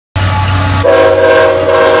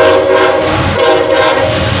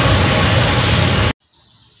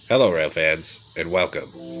fans, and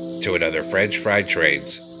welcome to another French Fried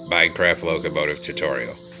Trains Minecraft Locomotive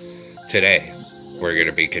tutorial. Today, we're going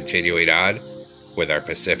to be continuing on with our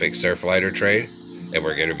Pacific Surfliner train, and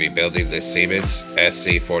we're going to be building this Siemens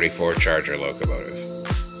SC44 charger locomotive.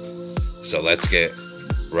 So let's get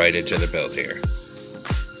right into the build here.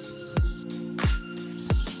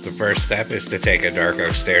 The first step is to take a dark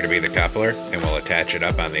oak stair to be the coupler, and we'll attach it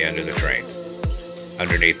up on the end of the train.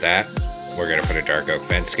 Underneath that, we're going to put a dark oak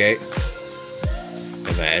fence gate,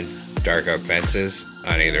 and then dark oak fences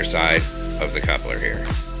on either side of the coupler here.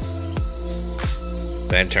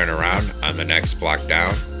 Then turn around on the next block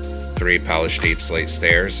down, 3 polished deep slate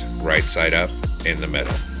stairs, right side up in the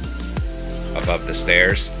middle. Above the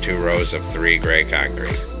stairs, 2 rows of 3 gray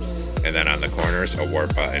concrete, and then on the corners, a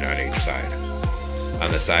warp button on each side.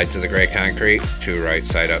 On the sides of the gray concrete, 2 right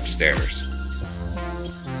side up stairs.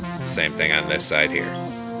 Same thing on this side here.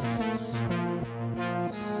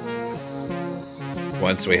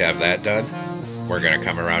 Once we have that done, we're going to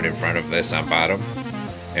come around in front of this on bottom,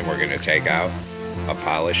 and we're going to take out a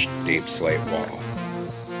polished deep slate wall.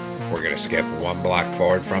 We're going to skip 1 block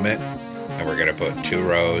forward from it, and we're going to put 2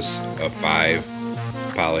 rows of 5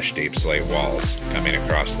 polished deep slate walls coming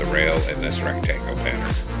across the rail in this rectangle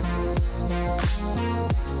pattern.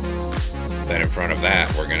 Then in front of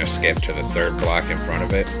that, we're going to skip to the 3rd block in front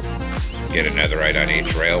of it, get a netherite on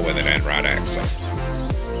each rail with an end rod axle.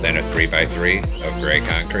 Then a 3x3 of gray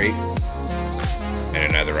concrete, and a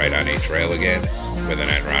netherite on each rail again with an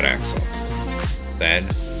end rod axle. Then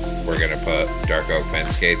we're going to put dark oak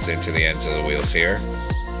fence gates into the ends of the wheels here,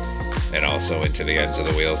 and also into the ends of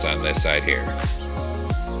the wheels on this side here.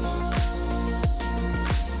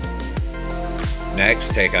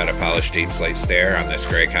 Next, take out a polished deep slate stair on this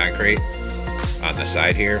gray concrete. On the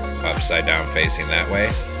side here, upside down facing that way,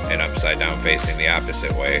 and upside down facing the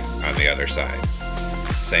opposite way on the other side.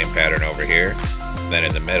 Same pattern over here. Then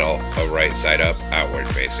in the middle, a right side up, outward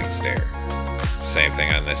facing stair. Same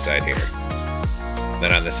thing on this side here.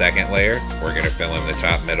 Then on the second layer, we're going to fill in the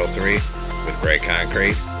top middle 3 with gray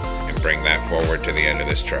concrete and bring that forward to the end of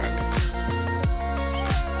this truck.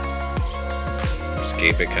 Just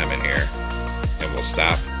keep it coming here, and we'll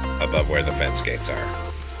stop above where the fence gates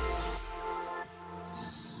are.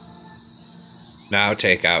 Now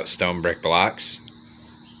take out stone brick blocks,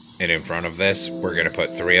 and in front of this, we're going to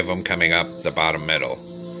put 3 of them coming up the bottom middle,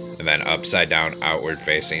 and then upside down outward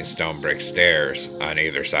facing stone brick stairs on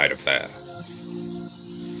either side of that.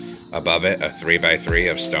 Above it, a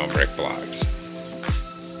 3x3 of stone brick blocks.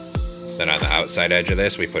 Then on the outside edge of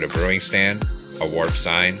this, we put a brewing stand, a warp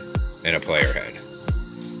sign, and a player head.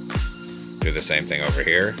 Do the same thing over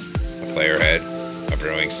here, a player head, a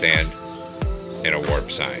brewing stand, and a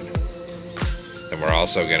warp sign. Then we're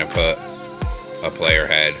also going to put a player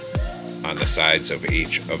head on the sides of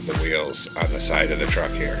each of the wheels on the side of the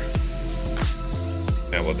truck here.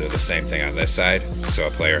 And we'll do the same thing on this side, so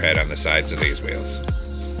a player head on the sides of these wheels.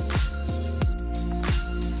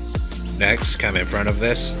 Next, come in front of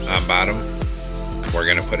this, on bottom, we're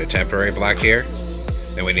going to put a temporary block here,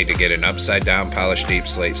 and we need to get an upside down polished deep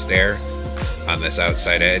slate stair on this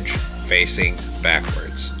outside edge facing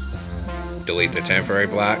backwards. Delete the temporary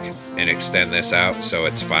block and extend this out so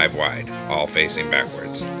it's 5 wide, all facing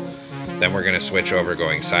backwards. Then we're going to switch over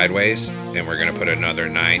going sideways, and we're going to put another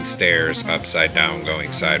 9 stairs upside down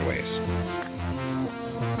going sideways.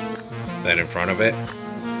 Then in front of it,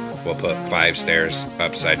 we'll put 5 stairs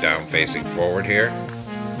upside down facing forward here,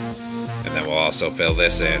 and then we'll also fill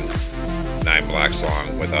this in 9 blocks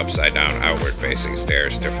long with upside down outward facing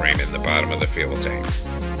stairs to frame in the bottom of the fuel tank.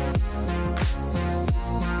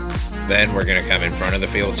 Then we're going to come in front of the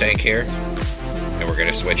fuel tank here, and we're going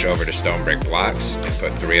to switch over to stone brick blocks and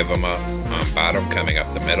put 3 of them up on bottom coming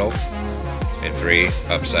up the middle, and 3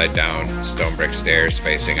 upside down stone brick stairs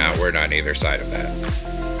facing outward on either side of that.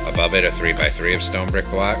 Above it, a 3x3 of stone brick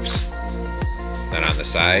blocks. Then on the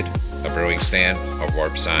side, a brewing stand, a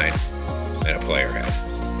warp sign, and a player head.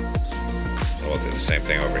 And we'll do the same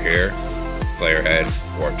thing over here, player head,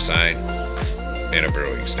 warp sign, and a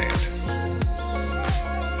brewing stand.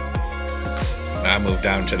 Now move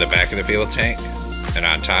down to the back of the fuel tank, and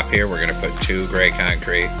on top here we're going to put 2 gray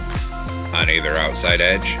concrete on either outside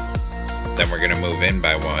edge. Then we're going to move in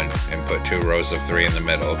by 1 and put 2 rows of 3 in the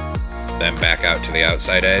middle, then back out to the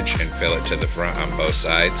outside edge and fill it to the front on both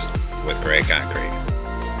sides with gray concrete.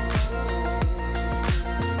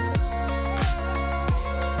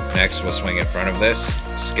 Next we'll swing in front of this,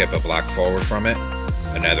 skip a block forward from it,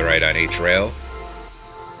 a netherite on each rail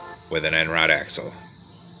with an end rod axle.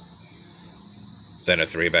 Then a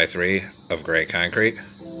 3x3 of gray concrete,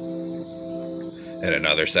 and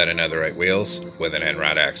another set of netherite wheels with an end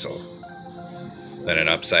rod axle. then an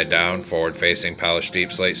upside down, forward facing polished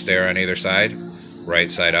deep slate stair on either side,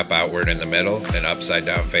 right side up outward in the middle, and upside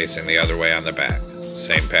down facing the other way on the back.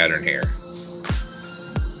 Same pattern here.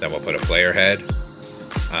 Then we'll put a player head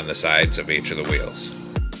on the sides of each of the wheels.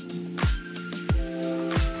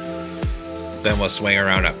 Then we'll swing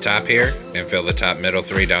around up top here and fill the top middle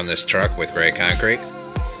 3 down this truck with gray concrete.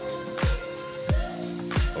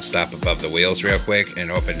 We'll stop above the wheels real quick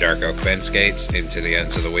and open dark oak fence gates into the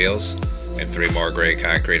ends of the wheels and 3 more gray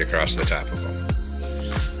concrete across the top of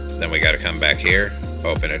them. Then we got to come back here,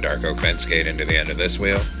 open a dark oak fence gate into the end of this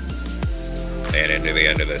wheel and into the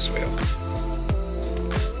end of this wheel.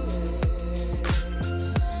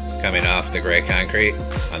 Coming off the gray concrete,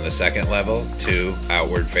 on the second level, 2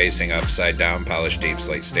 outward facing upside down polished deep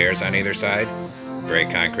slate stairs on either side, gray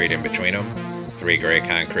concrete in between them, 3 gray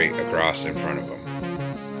concrete across in front of them.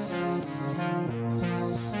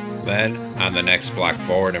 Then, on the next block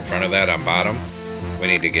forward in front of that on bottom, we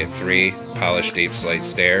need to get 3 polished deep slate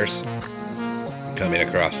stairs coming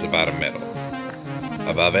across the bottom middle.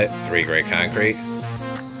 Above it, 3 gray concrete,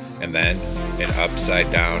 and then an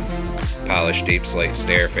upside down polished deep slate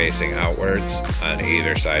stair facing outwards on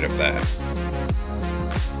either side of that.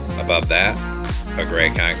 Above that, a gray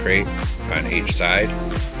concrete on each side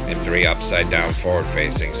and 3 upside down forward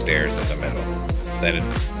facing stairs in the middle. Then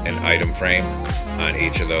an item frame on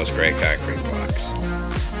each of those gray concrete blocks.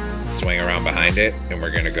 Swing around behind it and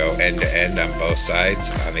we're going to go end to end on both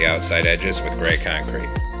sides on the outside edges with gray concrete.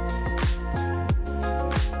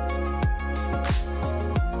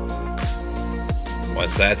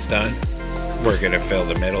 Once that's done, we're going to fill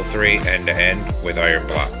the middle 3 end to end with iron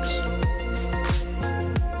blocks.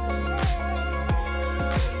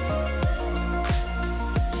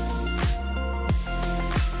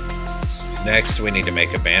 Next, we need to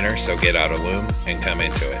make a banner, so get out a loom and come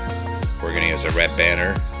into it. We're going to use a red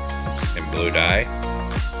banner and blue dye.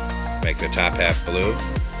 Make the top half blue.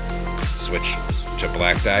 Switch to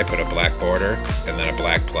black dye, put a black border, and then a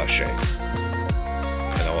black plus shape.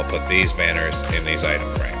 And then we'll put these banners in these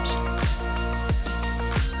item frames.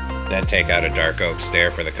 Then take out a dark oak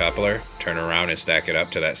stair for the coupler, turn around and stack it up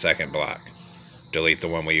to that second block. Delete the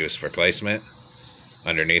one we used for placement.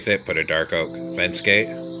 Underneath it, put a dark oak fence gate.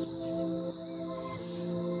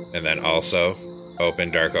 And then also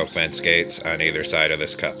open dark oak fence gates on either side of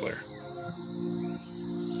this coupler.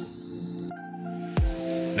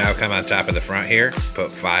 Now come on top of the front here,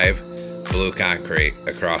 put 5 blue concrete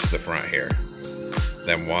across the front here.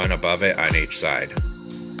 Then 1 above it on each side.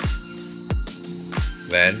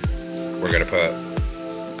 Then we're going to put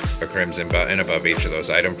a crimson button above each of those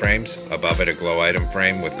item frames. Above it, a glow item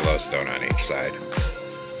frame with glowstone on each side.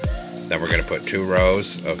 Then we're going to put 2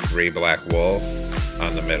 rows of 3 black wool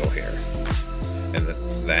on the middle here. And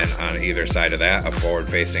then on either side of that, a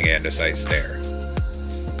forward-facing andesite stair.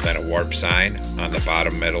 Then a warp sign on the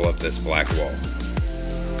bottom middle of this black wool.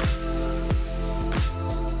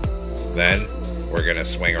 Then we're going to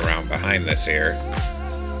swing around behind this here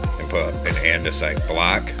and put an andesite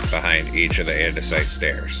block behind each of the andesite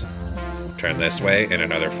stairs. Turn this way and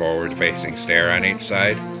another forward facing stair on each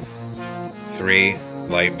side. 3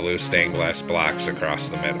 light blue stained glass blocks across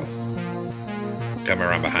the middle. Come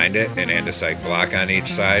around behind it, an andesite block on each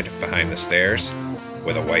side behind the stairs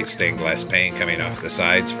with a white stained glass pane coming off the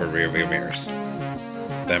sides for rear view mirrors.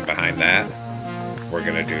 Then behind that, we're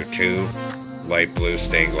going to do 2 light blue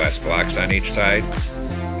stained glass blocks on each side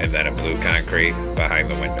and then a blue concrete behind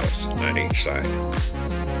the windows on each side.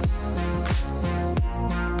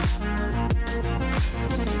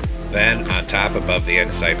 Then on top above the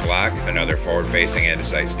andesite block, another forward facing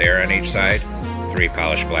andesite stair on each side, 3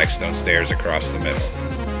 polished blackstone stairs across the middle.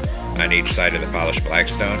 On each side of the polished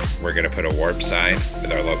blackstone, we're going to put a warp sign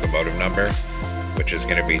with our locomotive number, which is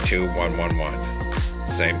going to be 2111.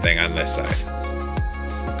 Same thing on this side.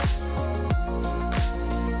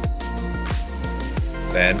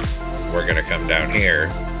 Then we're going to come down here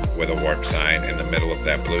with a warp sign in the middle of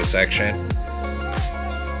that blue section,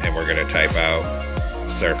 and we're going to type out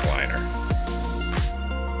Surfliner.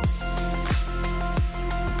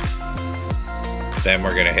 Then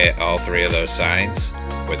we're going to hit all 3 of those signs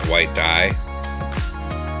with white dye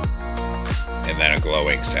and then a glow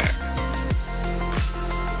ink sack.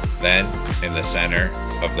 Then in the center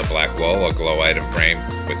of the black wool, a glow item frame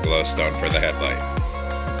with glowstone for the headlight.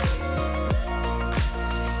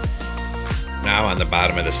 Now on the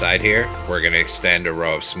bottom of the side here, we're going to extend a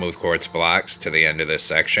row of smooth quartz blocks to the end of this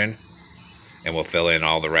section, and we'll fill in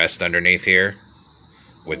all the rest underneath here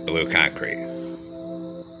with blue concrete.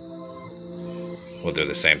 We'll do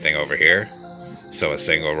the same thing over here. So a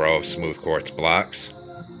single row of smooth quartz blocks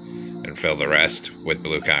and fill the rest with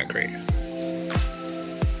blue concrete.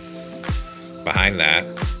 Behind that,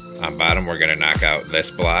 on bottom, we're going to knock out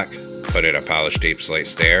this block, put in a polished deep slate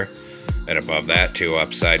stair, and above that, 2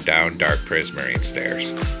 upside down dark prismarine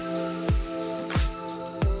stairs.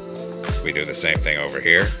 We do the same thing over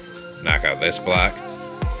here. Knock out this block,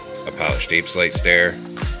 a polished deep slate stair,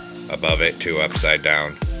 above it 2 upside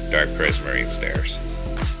down dark prismarine stairs.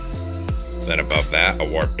 Then above that, a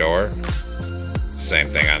warped door. Same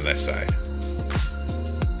thing on this side.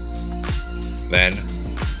 Then,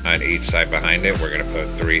 on each side behind it, we're going to put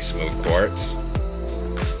 3 smooth quartz,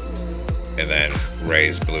 and then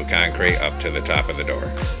raise blue concrete up to the top of the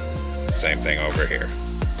door. Same thing over here.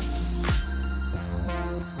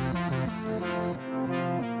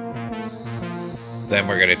 Then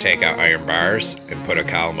we're going to take out iron bars and put a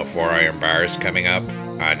column of 4 iron bars coming up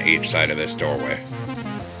on each side of this doorway.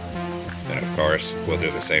 Then of course, we'll do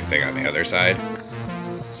the same thing on the other side.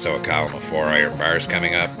 So a column of 4 iron bars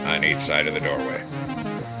coming up on each side of the doorway.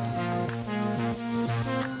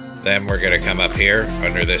 Then we're going to come up here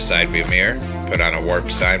under this side view mirror, put on a warp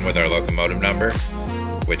sign with our locomotive number,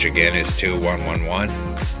 which again is 2111.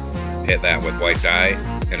 Hit that with white dye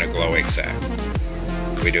and a glowing sack.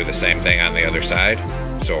 We do the same thing on the other side,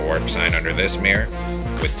 so a warp sign under this mirror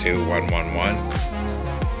with 2111.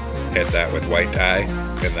 Hit that with white dye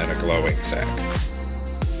and then a glowing sack.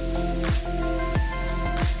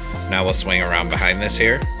 Now we'll swing around behind this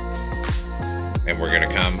here, and we're going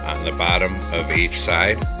to come on the bottom of each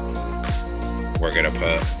side. We're going to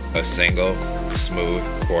put a single smooth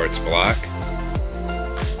quartz block,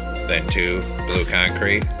 then 2 blue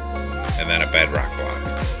concrete, and then a bedrock block.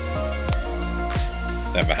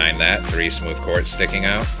 Then behind that, 3 smooth quartz sticking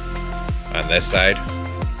out. On this side,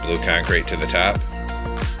 blue concrete to the top.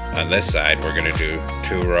 On this side, we're going to do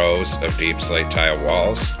 2 rows of deep slate tile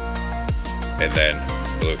walls, and then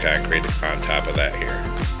blue concrete on top of that here.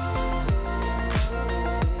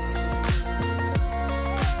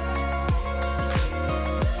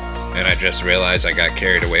 And I just realized I got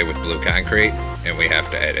carried away with blue concrete, and we have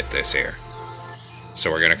to edit this here. So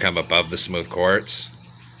we're going to come above the smooth quartz.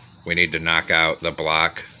 We need to knock out the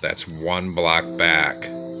block that's 1 block back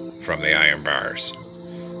from the iron bars.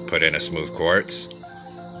 Put in a smooth quartz,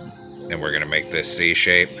 and we're going to make this C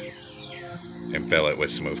shape and fill it with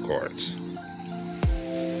smooth quartz.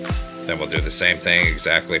 Then we'll do the same thing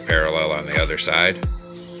exactly parallel on the other side.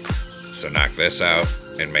 So knock this out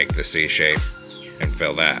and make the C shape and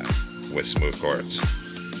fill that with smooth quartz.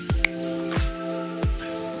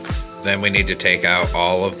 Then we need to take out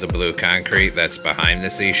all of the blue concrete that's behind the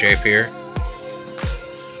C shape here.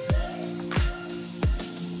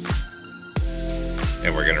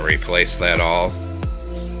 And we're going to replace that all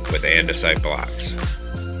with andesite blocks.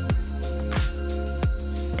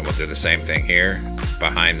 And we'll do the same thing here.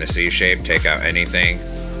 Behind the C shape, take out anything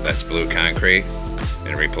that's blue concrete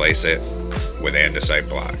and replace it with andesite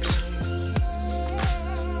blocks.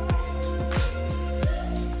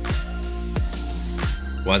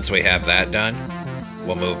 Once we have that done,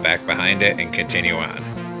 we'll move back behind it and continue on.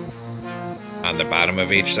 On the bottom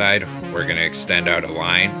of each side, we're going to extend out a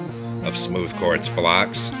line of smooth quartz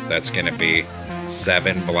blocks that's going to be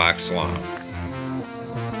 7 blocks long.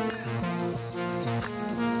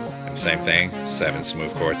 And same thing, 7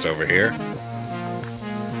 smooth quartz over here.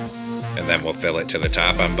 And then we'll fill it to the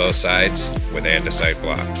top on both sides with andesite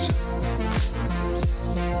blocks.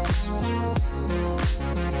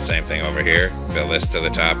 Same thing over here, fill this to the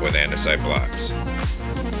top with andesite blocks.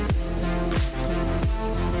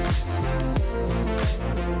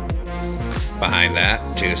 Behind that,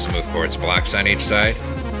 2 smooth quartz blocks on each side,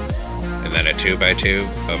 and then a 2x2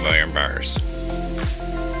 of iron bars.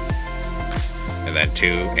 And then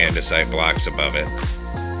 2 andesite blocks above it.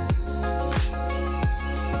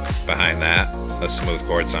 Behind that, a smooth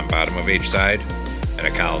quartz on bottom of each side, and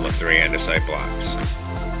a column of 3 andesite blocks.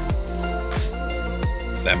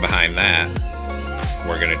 Then behind that,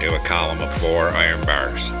 we're going to do a column of 4 iron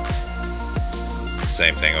bars.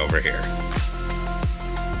 Same thing over here.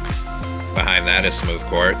 Behind that is smooth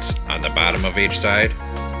quartz on the bottom of each side,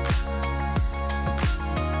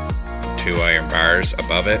 2 iron bars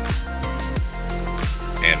above it,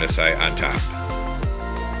 andesite on top.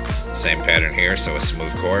 Same pattern here, so a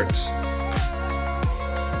smooth quartz,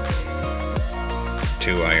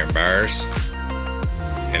 2 iron bars,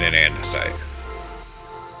 and an andesite.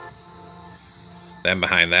 Then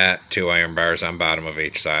behind that, 2 iron bars on bottom of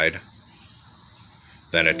each side.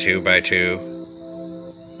 Then a 2x2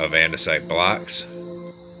 of andesite blocks.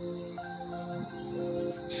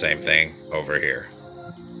 Same thing over here.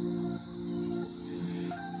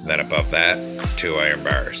 Then above that, 2 iron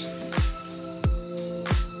bars.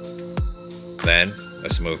 Then a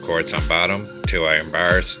smooth quartz on bottom, 2 iron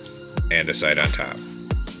bars, andesite on top.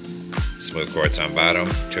 Smooth quartz on bottom,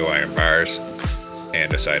 2 iron bars,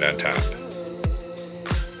 andesite on top.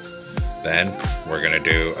 Then we're going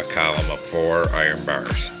to do a column of 4 iron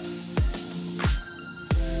bars.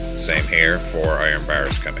 Same here, 4 iron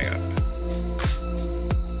bars coming up.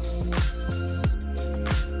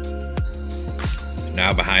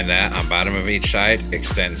 Now behind that, on bottom of each side,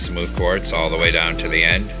 extend smooth quartz all the way down to the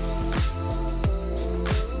end.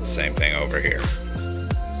 Same thing over here.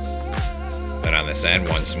 Then on this end,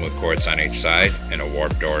 1 smooth quartz on each side and a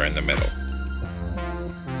warp door in the middle.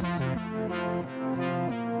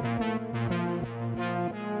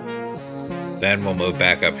 Then we'll move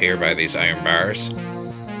back up here by these iron bars,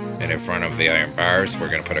 and in front of the iron bars we're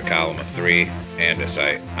going to put a column of 3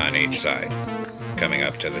 andesite on each side, coming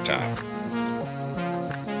up to the top.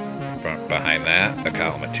 Behind that, a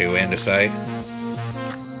column of 2 andesite,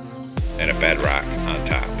 and a bedrock on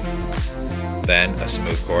top. Then a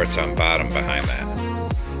smooth quartz on bottom behind that.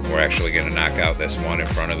 We're actually going to knock out this one in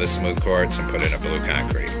front of the smooth quartz and put in a blue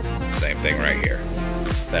concrete. Same thing right here.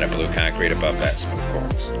 Then a blue concrete above that smooth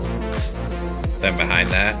quartz. Then behind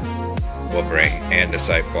that, we'll bring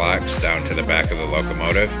andesite blocks down to the back of the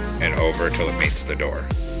locomotive and over till it meets the door.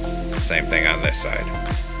 Same thing on this side.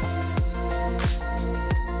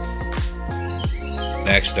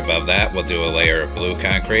 Next, above that, we'll do a layer of blue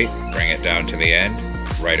concrete, bring it down to the end,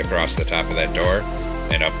 right across the top of that door,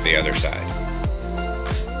 and up the other side.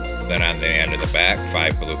 Then on the end of the back,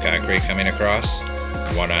 5 blue concrete coming across,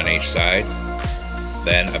 1 on each side,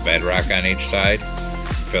 then a bedrock on each side,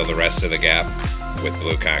 fill the rest of the gap with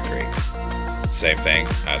blue concrete. Same thing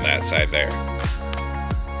on that side there.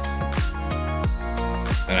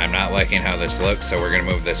 And I'm not liking how this looks, so we're going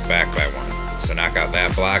to move this back by 1. So knock out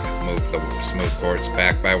that block, move the smooth quartz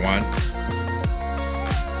back by 1.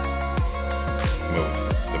 Move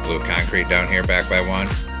the blue concrete down here back by 1.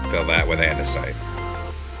 Fill that with andesite.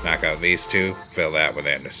 Knock out these 2, fill that with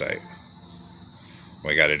andesite.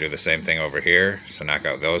 We got to do the same thing over here, so knock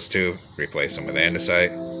out those 2, replace them with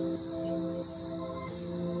andesite.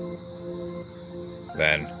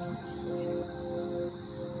 Then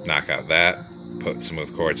knock out that, put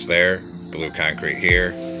smooth quartz there, blue concrete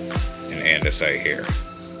here, and andesite here.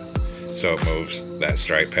 So it moves that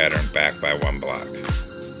stripe pattern back by 1 block.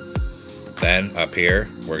 Then up here,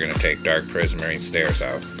 we're going to take dark prismarine stairs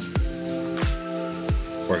out.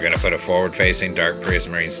 We're going to put a forward-facing dark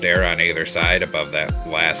prismarine stair on either side above that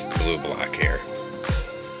last blue block here.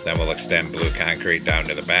 Then we'll extend blue concrete down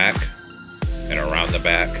to the back, and around the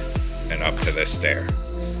back, and up to this stair.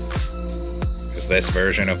 Because this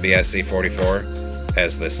version of the SC44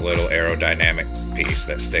 has this little aerodynamic piece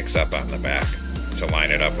that sticks up on the back to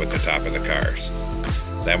line it up with the top of the cars.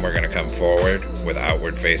 Then we're going to come forward with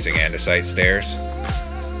outward-facing andesite stairs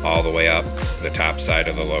all the way up the top side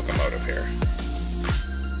of the locomotive here.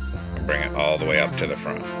 Bring it all the way up to the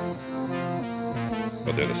front.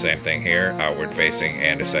 We'll do the same thing here, outward facing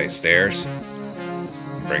andesite stairs.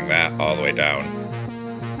 Bring that all the way down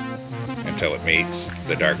until it meets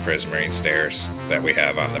the dark prismarine stairs that we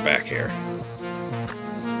have on the back here.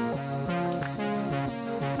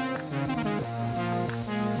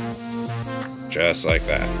 Just like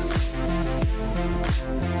that.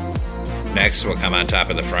 Next, we'll come on top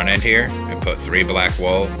of the front end here and put 3 black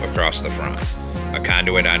wool across the front. A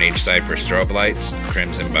conduit on each side for strobe lights,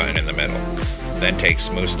 crimson button in the middle. Then take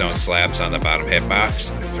smooth stone slabs on the bottom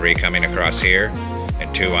hitbox, 3 coming across here,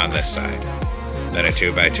 and 2 on this side. Then a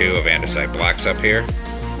 2x2 of andesite blocks up here,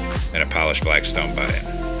 and a polished black stone button.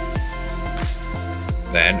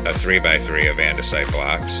 Then a 3x3 of andesite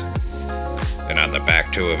blocks. And on the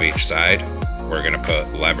back 2 of each side, we're going to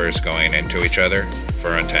put levers going into each other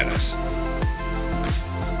for antennas.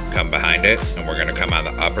 Come behind it, and we're going to come on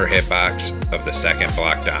the upper hitbox of the second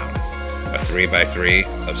block down, a 3x3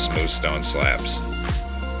 of smooth stone slabs.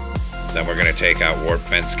 Then we're going to take out warp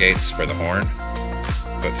fence gates for the horn,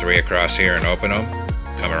 put 3 across here and open them,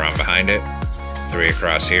 come around behind it, 3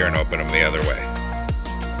 across here and open them the other way.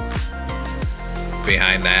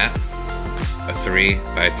 Behind that, a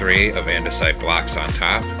 3x3 of andesite blocks on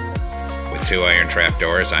top, with 2 iron trap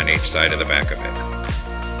doors on each side of the back of it.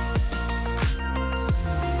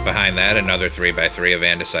 Behind that, another 3x3 of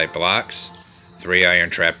andesite blocks, 3 iron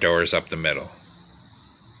trapdoors up the middle.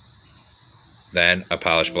 Then a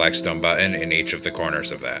polished black stone button in each of the corners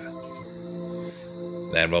of that.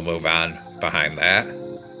 Then we'll move on behind that.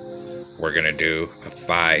 We're going to do a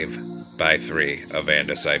 5x3 of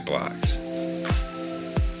andesite blocks.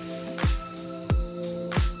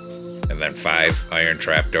 And then 5 iron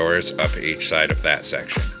trapdoors up each side of that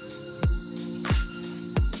section.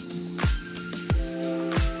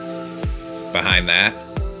 Behind that,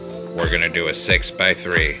 we're going to do a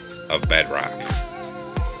 6x3 of bedrock.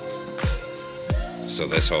 So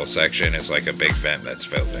this whole section is like a big vent that's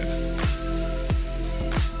filled in.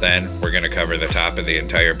 Then we're going to cover the top of the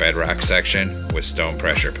entire bedrock section with stone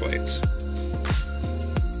pressure plates.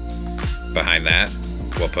 Behind that,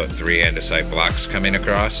 we'll put 3 andesite blocks coming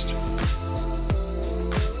across.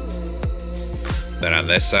 Then on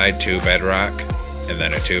this side, 2 bedrock, and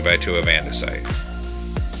then a 2x2 of andesite.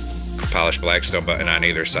 Polished blackstone button on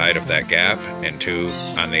either side of that gap, and 2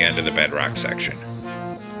 on the end of the bedrock section.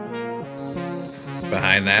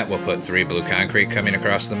 Behind that, we'll put 3 blue concrete coming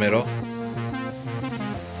across the middle.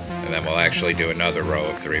 And then we'll actually do another row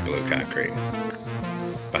of 3 blue concrete.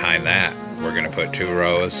 Behind that, we're going to put 2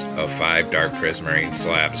 rows of 5 dark prismarine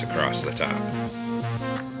slabs across the top.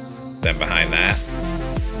 Then behind that,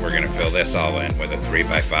 we're going to fill this all in with a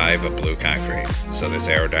 3x5 of blue concrete, so this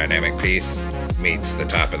aerodynamic piece meets the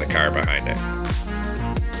top of the car behind it.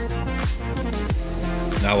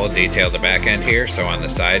 Now we'll detail the back end here, so on the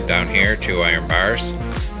side down here, 2 iron bars,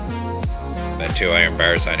 then 2 iron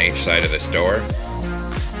bars on each side of this door,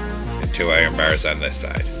 and 2 iron bars on this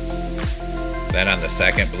side. Then on the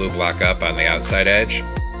second blue block up on the outside edge,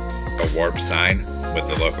 a warp sign with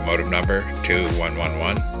the locomotive number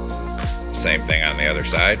 2111. Same thing on the other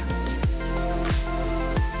side.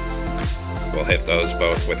 We'll hit those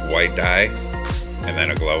both with white dye and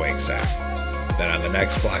then a glow ink sac. Then on the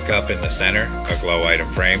next block up in the center, a glow item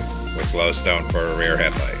frame with glowstone for a rear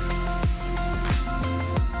headlight.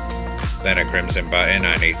 Then a crimson button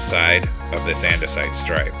on each side of this andesite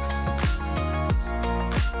stripe.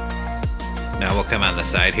 Now we'll come on the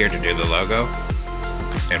side here to do the logo,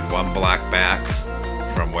 and 1 block back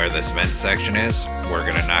from where this vent section is, we're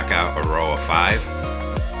going to knock out a row of 5.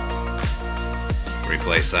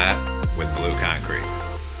 Replace that with blue concrete.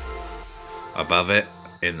 Above it,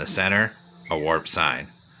 in the center, a warp sign.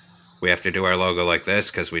 We have to do our logo like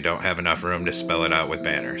this because we don't have enough room to spell it out with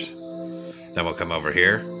banners. Then we'll come over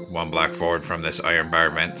here, 1 block forward from this iron bar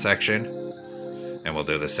vent section, and we'll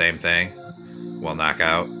do the same thing. We'll knock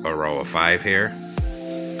out a row of 5 here,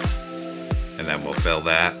 and then we'll fill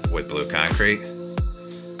that with blue concrete,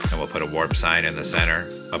 and we'll put a warp sign in the center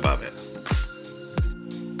above it.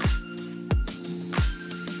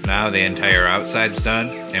 Now the entire outside's done,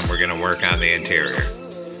 and we're going to work on the interior.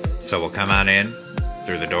 So we'll come on in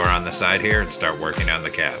through the door on the side here and start working on the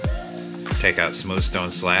cab. Take out smooth stone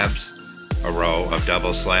slabs, a row of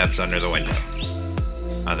double slabs under the window.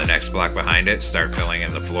 On the next block behind it, start filling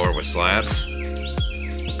in the floor with slabs,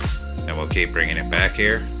 and we'll keep bringing it back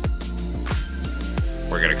here.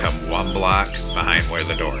 We're going to come 1 block behind where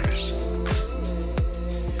the door is.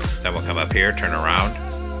 Then we'll come up here, turn around,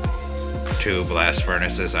 2 blast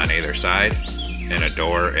furnaces on either side, and a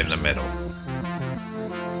door in the middle.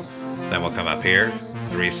 Then we'll come up here,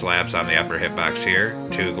 3 slabs on the upper hitbox here,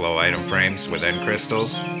 2 glow item frames with end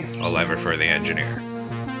crystals, a lever for the engineer.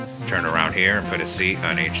 Turn around here and put a seat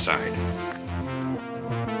on each side.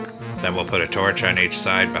 Then we'll put a torch on each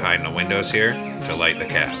side behind the windows here to light the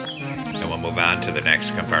cab. And we'll move on to the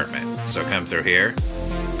next compartment. So come through here.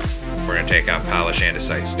 We're going to take out polished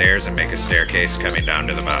andesite stairs and make a staircase coming down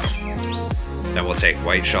to the bottom. Then we'll take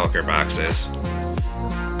white shulker boxes,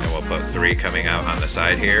 and we'll put 3 coming out on the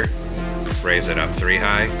side here, raise it up 3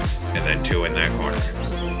 high, and then 2 in that corner.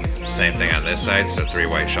 Same thing on this side, so 3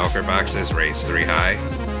 white shulker boxes, raised 3 high,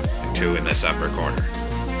 and 2 in this upper corner.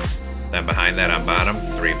 Then behind that on bottom,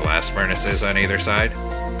 3 blast furnaces on either side,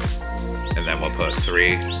 and then we'll put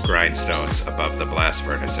 3 grindstones above the blast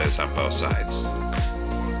furnaces on both sides.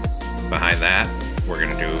 Behind that, we're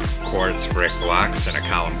going to do quartz brick blocks and a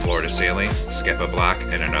column floor to ceiling, skip a block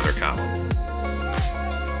and another column.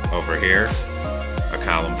 Over here, a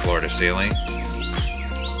column floor to ceiling,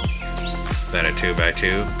 then a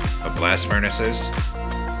 2x2 of blast furnaces,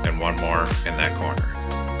 and 1 more in that corner.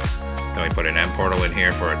 Then we put an end portal in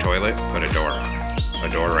here for a toilet, put a door on. A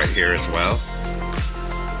door right here as well.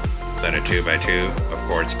 Then a 2x2 of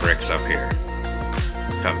quartz bricks up here.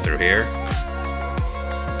 Come through here.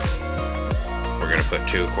 We're going to put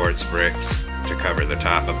 2 quartz bricks to cover the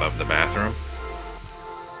top above the bathroom.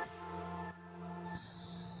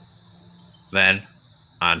 Then,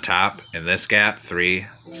 on top, in this gap, 3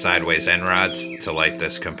 sideways end rods to light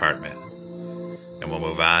this compartment. And we'll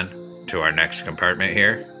move on to our next compartment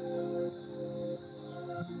here.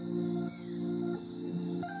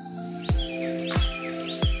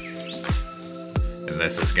 And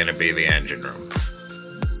this is going to be the engine room.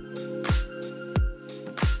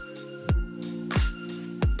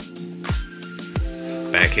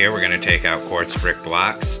 Back here, we're going to take out quartz brick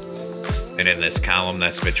blocks, and in this column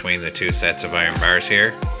that's between the 2 sets of iron bars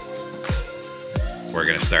here, we're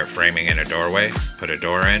going to start framing in a doorway, put a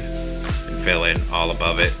door in, and fill in all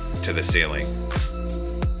above it to the ceiling.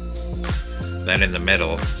 Then in the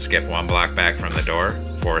middle, skip 1 block back from the door,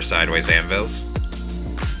 4 sideways anvils.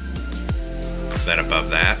 Then above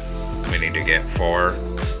that, we need to get 4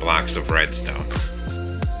 blocks of redstone.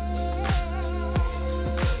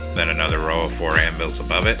 Then another row of 4 anvils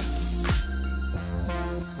above it.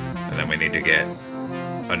 And then we need to get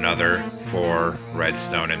another 4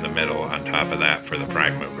 redstone in the middle on top of that for the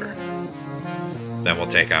prime mover. Then we'll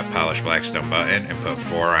take out polished blackstone button and put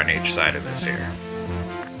 4 on each side of this here.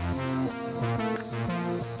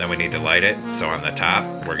 Then we need to light it, so on the top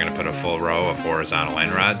we're going to put a full row of horizontal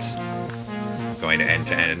end rods going to end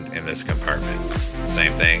in this compartment.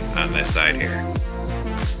 Same thing on this side here.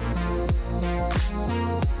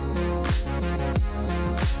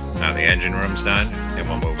 Now the engine room's done, and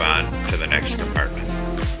we'll move on to the next compartment.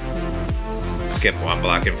 Skip 1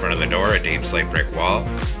 block in front of the door, a deep slate brick wall,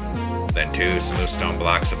 then 2 smooth stone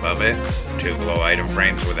blocks above it, 2 glow item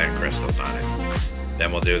frames with end crystals on it.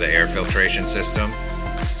 Then we'll do the air filtration system,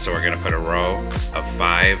 so we're going to put a row of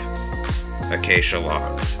 5 acacia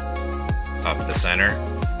logs up the center,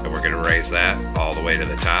 and we're going to raise that all the way to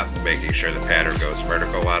the top, making sure the pattern goes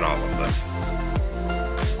vertical on all of them.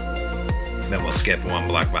 Then we'll skip 1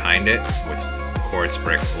 block behind it with quartz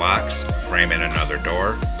brick blocks, frame in another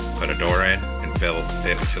door, put a door in, and fill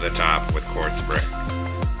it to the top with quartz brick.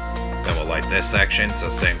 Then we'll light this section, so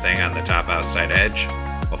same thing on the top outside edge,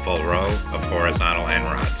 a full row of horizontal end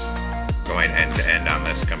rods, going end to end on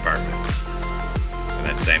this compartment. And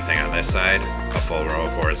then same thing on this side, a full row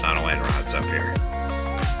of horizontal end rods up here.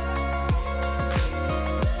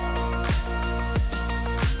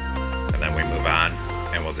 And then we move on,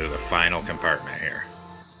 and we'll do the final compartment here.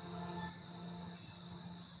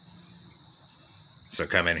 So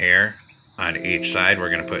come in here, on each side we're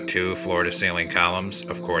going to put 2 floor to ceiling columns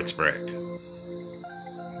of quartz brick.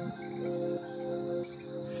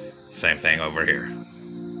 Same thing over here.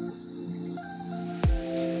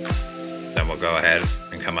 Then we'll go ahead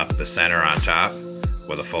and come up the center on top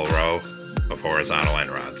with a full row of horizontal end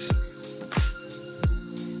rods.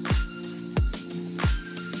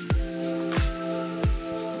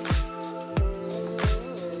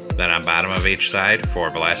 Then on bottom of each side, 4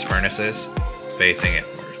 blast furnaces facing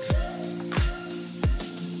inwards.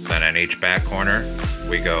 Then on each back corner,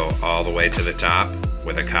 we go all the way to the top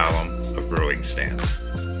with a column of brewing stands.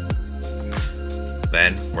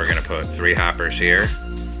 Then we're going to put 3 hoppers here,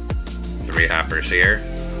 3 hoppers here,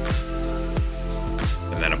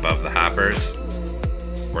 and then above the hoppers,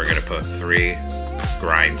 we're going to put 3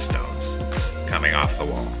 grindstones coming off the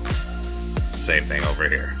wall. Same thing over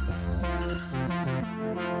here.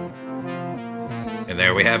 And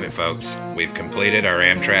there we have it, folks. We've completed our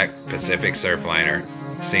Amtrak Pacific Surfliner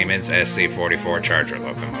Siemens SC44 Charger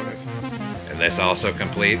locomotive. And this also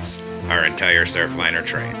completes our entire Surfliner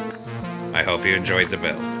train. I hope you enjoyed the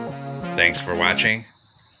build. Thanks for watching.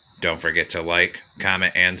 Don't forget to like,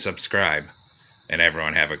 comment, and subscribe. And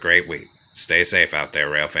everyone have a great week. Stay safe out there,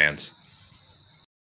 rail fans.